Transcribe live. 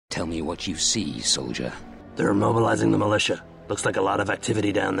Tell me what you see, soldier. They're mobilizing the militia. Looks like a lot of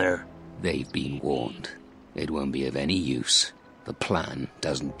activity down there. They've been warned. It won't be of any use. The plan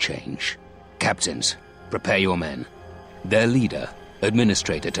doesn't change. Captains, prepare your men. Their leader,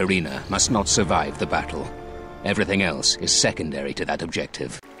 Administrator Tarina, must not survive the battle. Everything else is secondary to that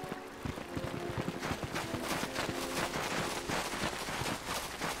objective.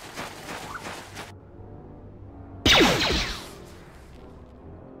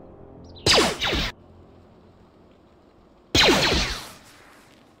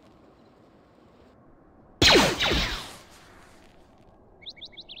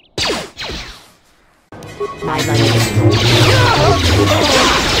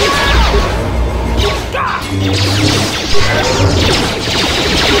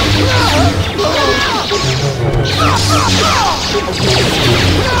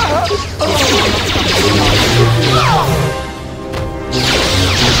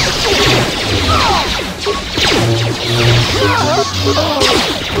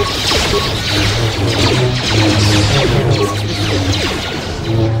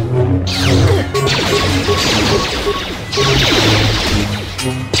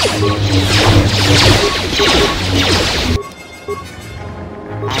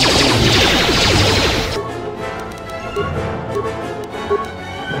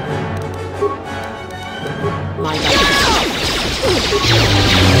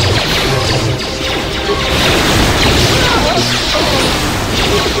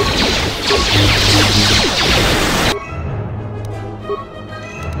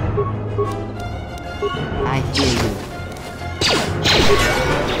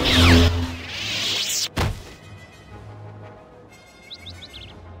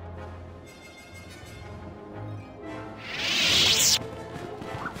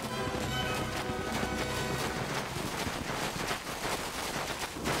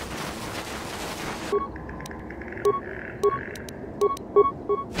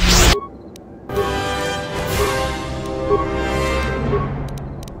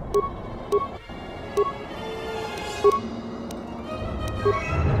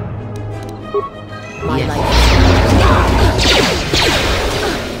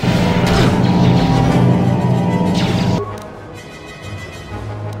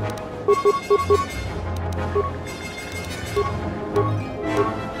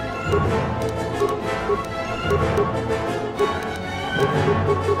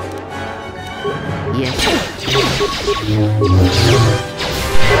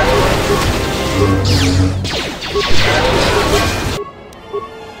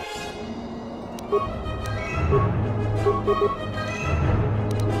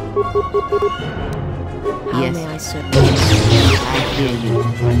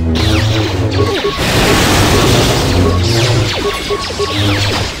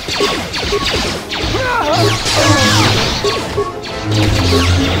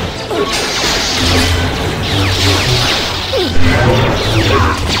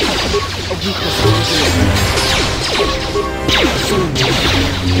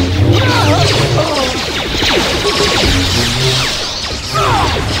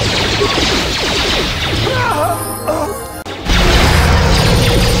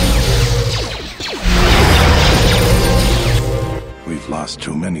 We've lost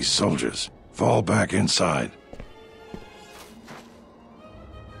too many soldiers. Fall back inside.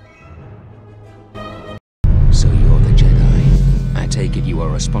 So you're the Jedi. I take it you are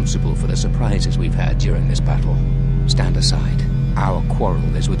responsible for the surprises we've had during this battle. Stand aside. Our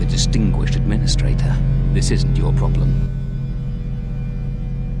quarrel is with a distinguished administrator. This isn't your problem.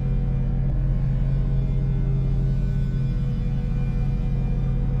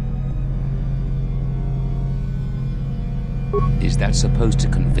 Is that supposed to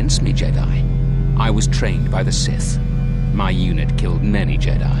convince me, Jedi? I was trained by the Sith. My unit killed many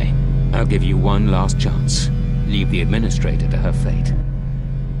Jedi. I'll give you one last chance. Leave the administrator to her fate.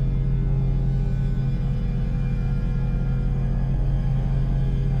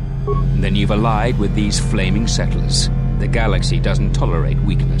 Then you've allied with these flaming settlers. The galaxy doesn't tolerate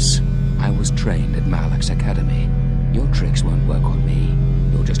weakness. I was trained at Malak's Academy. Your tricks won't work on me.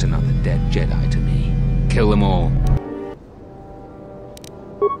 You're just another dead Jedi to me. Kill them all.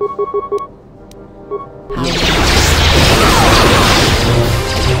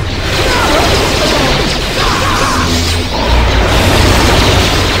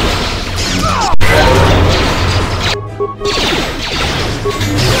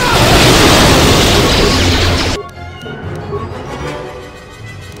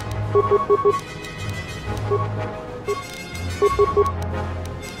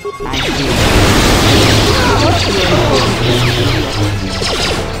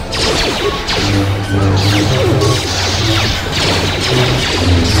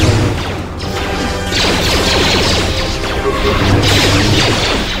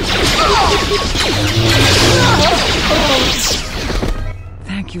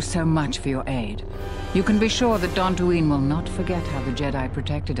 Thank you so much for your aid. You can be sure that Dantooine will not forget how the Jedi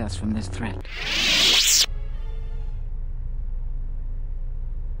protected us from this threat.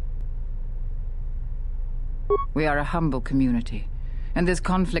 We are a humble community, and this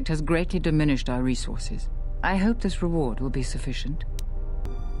conflict has greatly diminished our resources. I hope this reward will be sufficient.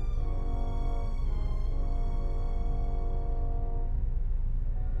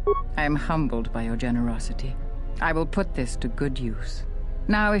 I am humbled by your generosity. I will put this to good use.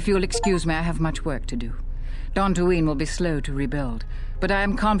 Now, if you'll excuse me, I have much work to do. Dantooine will be slow to rebuild, but I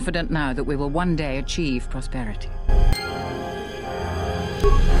am confident now that we will one day achieve prosperity.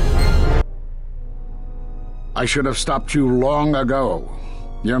 I should have stopped you long ago.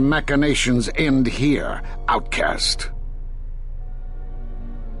 Your machinations end here, outcast.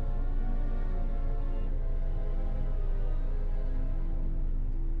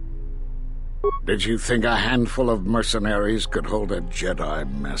 Did you think a handful of mercenaries could hold a Jedi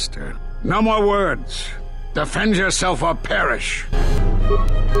Master? No more words! Defend yourself or perish!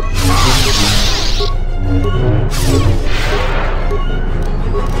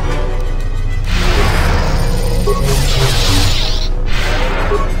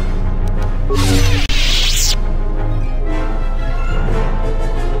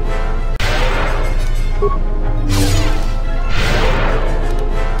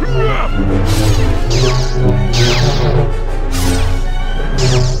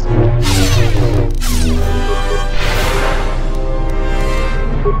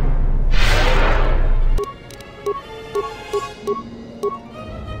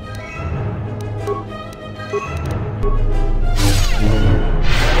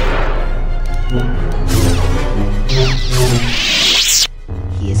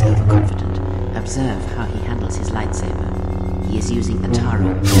 He is overconfident. Observe how he handles his lightsaber. He is using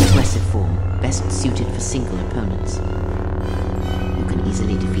Ataro, an aggressive form, best suited for single opponents. You can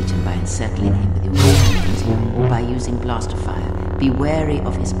easily defeat him by encircling him with your weapons or by using blaster fire. Be wary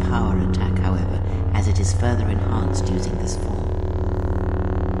of his power attack, however, as it is further enhanced using this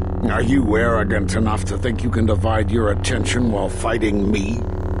form. Are you arrogant enough to think you can divide your attention while fighting me?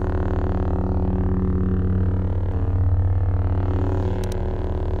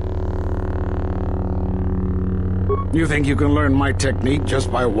 You think you can learn my technique just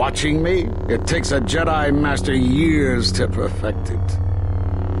by watching me? It takes a Jedi Master years to perfect it.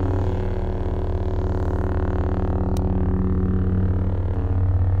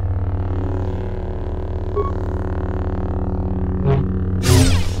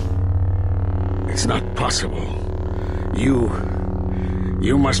 It's not possible.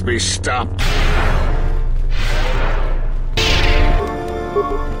 You must be stopped.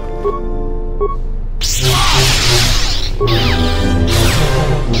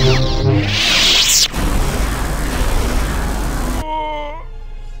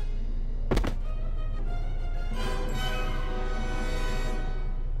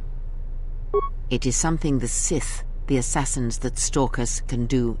 It is something the Sith, the assassins that stalk us, can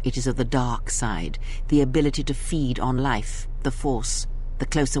do. It is of the dark side, the ability to feed on life, the Force. The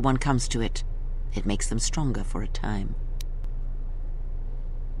closer one comes to it, it makes them stronger for a time.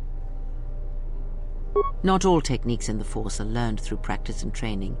 Not all techniques in the Force are learned through practice and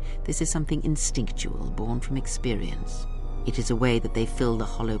training. This is something instinctual, born from experience. It is a way that they fill the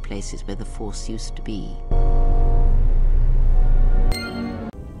hollow places where the Force used to be.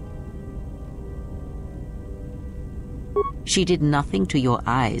 She did nothing to your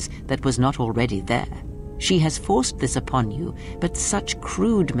eyes that was not already there. She has forced this upon you, but such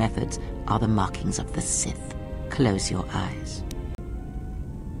crude methods are the markings of the Sith. Close your eyes.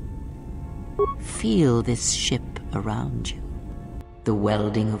 Feel this ship around you. The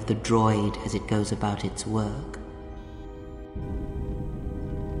welding of the droid as it goes about its work.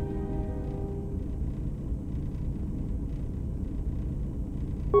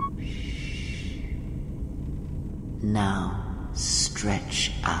 Now,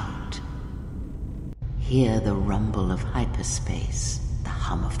 stretch out. Hear the rumble of hyperspace, the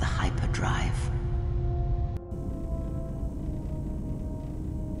hum of the hyperdrive.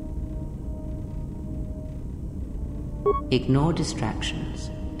 Ignore distractions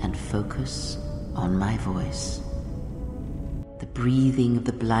and focus on my voice. The breathing of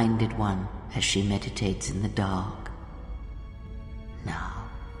the blinded one as she meditates in the dark. Now,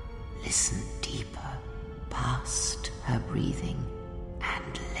 listen deeper. Past her breathing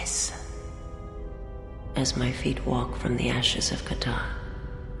and listen. As my feet walk from the ashes of KOTOR,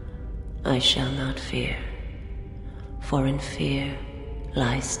 I shall not fear, for in fear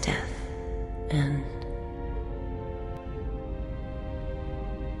lies death and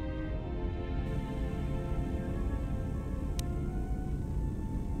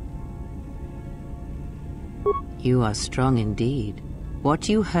You are strong indeed. What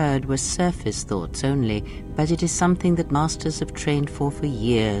you heard were surface thoughts only, but it is something that masters have trained for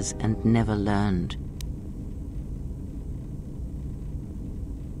years and never learned.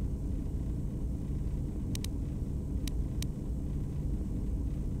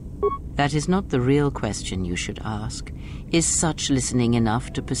 That is not the real question you should ask. Is such listening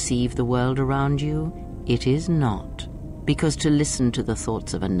enough to perceive the world around you? It is not. Because to listen to the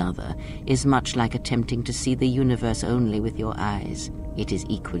thoughts of another is much like attempting to see the universe only with your eyes. It is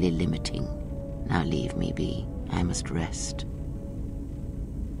equally limiting. Now leave me be. I must rest.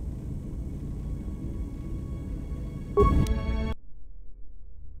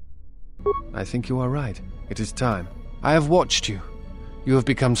 I think you are right. It is time. I have watched you. You have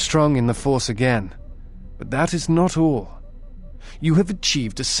become strong in the Force again. But that is not all. You have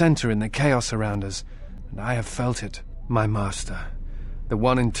achieved a center in the chaos around us, and I have felt it. My master, the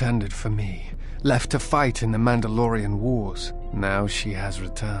one intended for me, left to fight in the Mandalorian wars. Now she has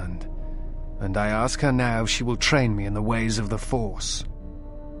returned. And I ask her now if she will train me in the ways of the Force.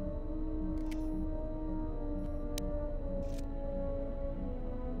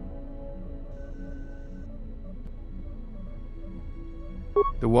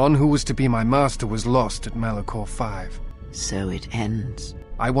 The one who was to be my master was lost at Malachor 5. So it ends.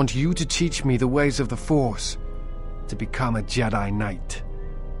 I want you to teach me the ways of the Force, to become a Jedi Knight,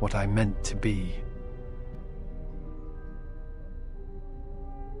 what I meant to be.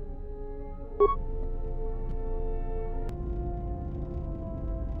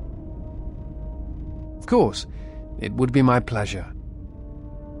 Of course, it would be my pleasure.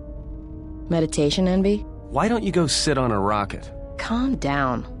 Meditation envy? Why don't you go sit on a rocket? Calm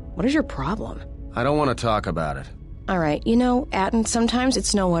down. What is your problem? I don't want to talk about it. Alright, you know, Atten, sometimes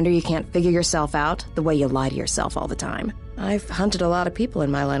it's no wonder you can't figure yourself out the way you lie to yourself all the time. I've hunted a lot of people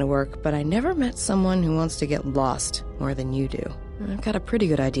in my line of work, but I never met someone who wants to get lost more than you do. I've got a pretty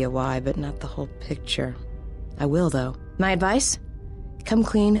good idea why, but not the whole picture. I will, though. My advice? Come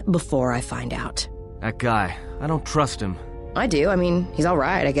clean before I find out. That guy, I don't trust him. I do. I mean, he's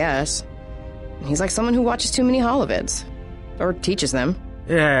alright, I guess. He's like someone who watches too many holovids. Or teaches them.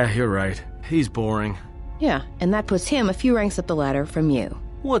 Yeah, you're right. He's boring. Yeah, and that puts him a few ranks up the ladder from you.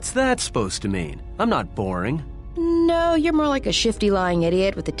 What's that supposed to mean? I'm not boring. No, you're more like a shifty, lying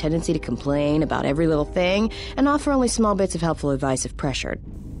idiot with a tendency to complain about every little thing and offer only small bits of helpful advice if pressured.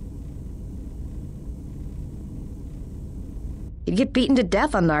 He'd get beaten to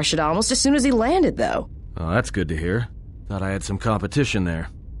death on Nar Shaddaa almost as soon as he landed, though. Oh, that's good to hear. Thought I had some competition there.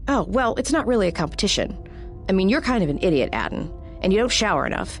 Oh, well, it's not really a competition. I mean, you're kind of an idiot, Atten, and you don't shower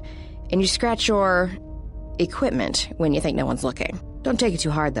enough, and you scratch your equipment when you think no one's looking. Don't take it too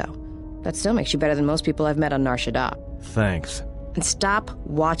hard, though. That still makes you better than most people I've met on Nar Shaddaa. Thanks. And stop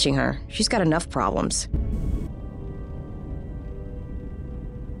watching her. She's got enough problems.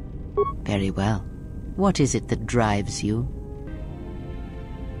 Very well. What is it that drives you?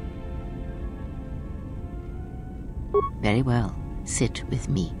 Very well. Sit with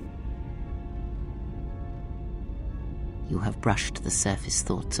me. You have brushed the surface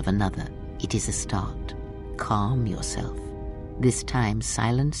thoughts of another. It is a start. Calm yourself. This time,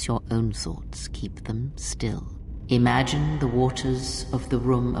 silence your own thoughts. Keep them still. Imagine the waters of the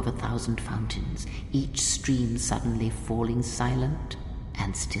Room of 1,000 Fountains, each stream suddenly falling silent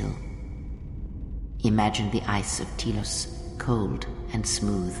and still. Imagine the ice of Telos, cold and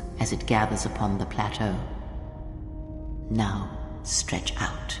smooth as it gathers upon the plateau. Now, stretch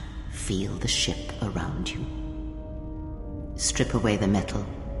out. Feel the ship around you. Strip away the metal,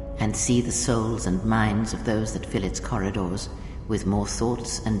 and see the souls and minds of those that fill its corridors, with more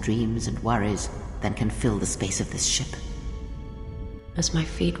thoughts and dreams and worries than can fill the space of this ship. As my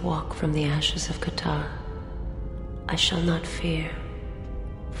feet walk from the ashes of KOTOR, I shall not fear,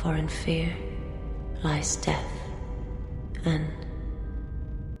 for in fear lies death, and...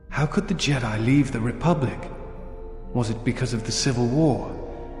 How could the Jedi leave the Republic? Was it because of the Civil War?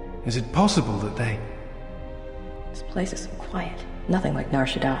 Is it possible that they... This place is so quiet. Nothing like Nar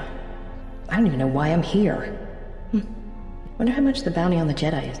Shaddaa. I don't even know why I'm here. Wonder how much the bounty on the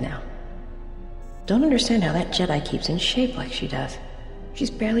Jedi is now. Don't understand how that Jedi keeps in shape like she does. She's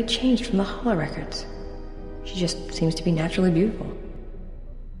barely changed from the holorecords. She just seems to be naturally beautiful.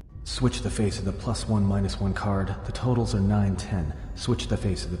 Switch the face of the +1 -1 card. The totals are 9, 10. Switch the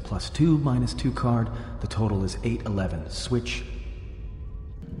face of the +2 -2 card. The total is 8, 11. Switch.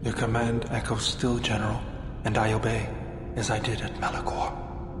 Your command echoes still, General, and I obey, as I did at Malachor.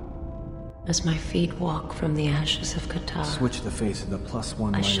 As my feet walk from the ashes of KOTOR, Switch the face of the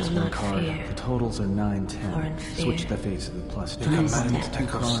 +1 I shall -1 not card. fear, The totals are 9, for in 10. fear Switch the face of the +2 The command Unused.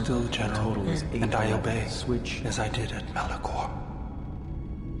 echoes still The total general, is 8, and I 11. obey, Switch. as I did at Malachor.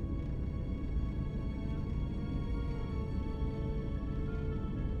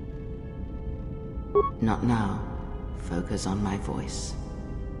 Not now. Focus on my voice.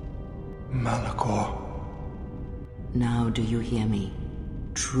 Malachor. Now do you hear me?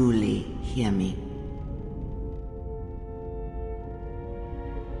 Truly hear me?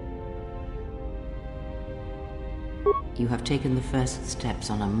 You have taken the first steps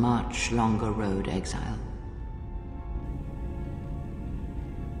on a much longer road, exile.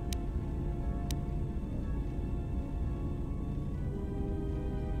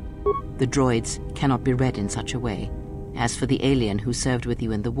 The droids cannot be read in such a way. As for the alien who served with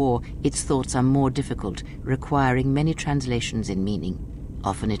you in the war, its thoughts are more difficult, requiring many translations in meaning.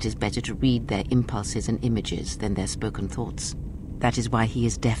 Often it is better to read their impulses and images than their spoken thoughts. That is why he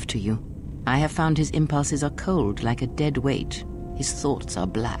is deaf to you. I have found his impulses are cold, like a dead weight. His thoughts are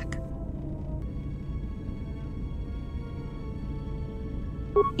black.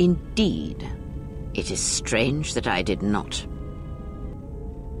 Indeed. It is strange that I did not.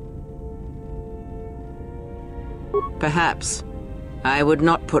 Perhaps. I would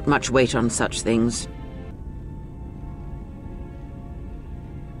not put much weight on such things.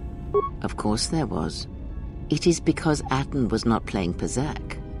 Of course there was. It is because Atten was not playing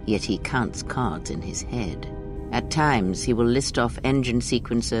Pazak, yet he counts cards in his head. At times he will list off engine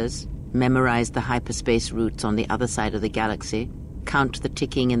sequencers, memorize the hyperspace routes on the other side of the galaxy, count the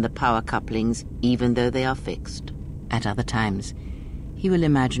ticking in the power couplings even though they are fixed. At other times, he will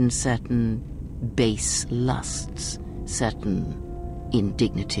imagine certain base lusts, certain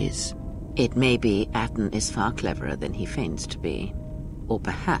indignities. It may be Atten is far cleverer than he feigns to be. Or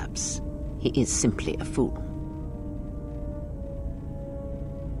perhaps he is simply a fool.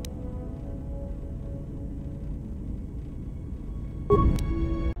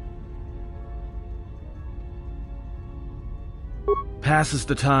 Passes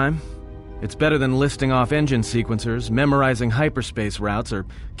the time. It's better than listing off engine sequencers, memorizing hyperspace routes, or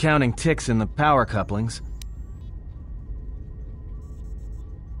counting ticks in the power couplings.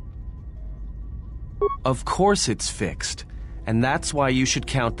 Of course it's fixed. And that's why you should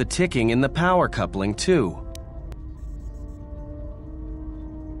count the ticking in the power coupling, too.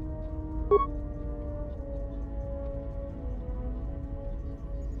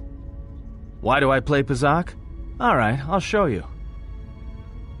 Why do I play Pazak? Alright, I'll show you.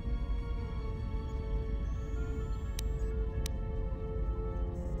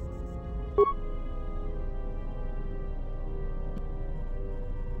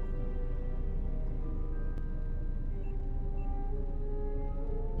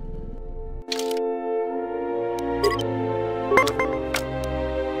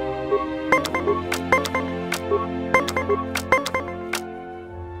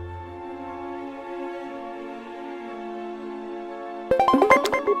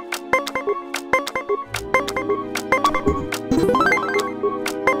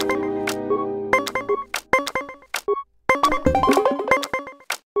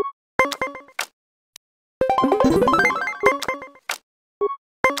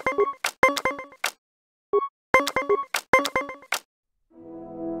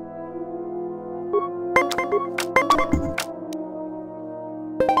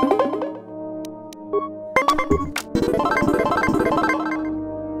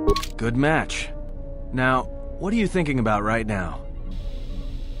 Good match. Now, what are you thinking about right now?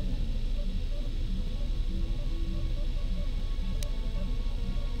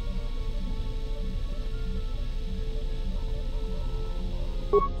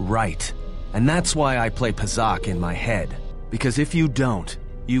 Right. And that's why I play Pazak in my head. Because if you don't,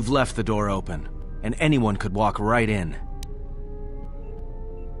 you've left the door open, and anyone could walk right in.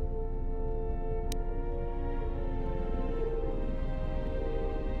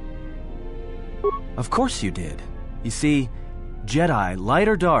 Of course you did. You see, Jedi, light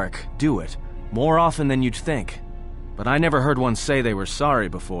or dark, do it, more often than you'd think. But I never heard one say they were sorry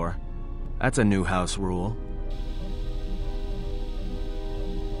before. That's a new house rule.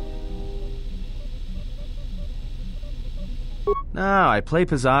 No, I play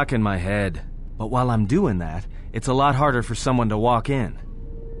Pazak in my head. But while I'm doing that, it's a lot harder for someone to walk in.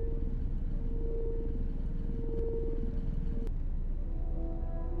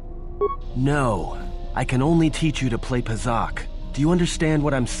 No, I can only teach you to play Pazak. Do you understand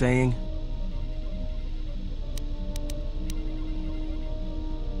what I'm saying?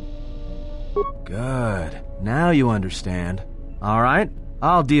 Good. Now you understand. All right,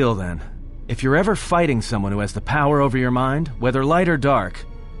 I'll deal then. If you're ever fighting someone who has the power over your mind, whether light or dark,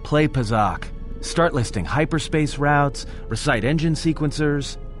 play Pazak. Start listing hyperspace routes, recite engine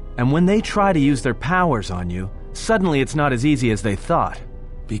sequencers, and when they try to use their powers on you, suddenly it's not as easy as they thought.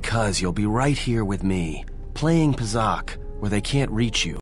 Because you'll be right here with me, playing Pazak, where they can't reach you.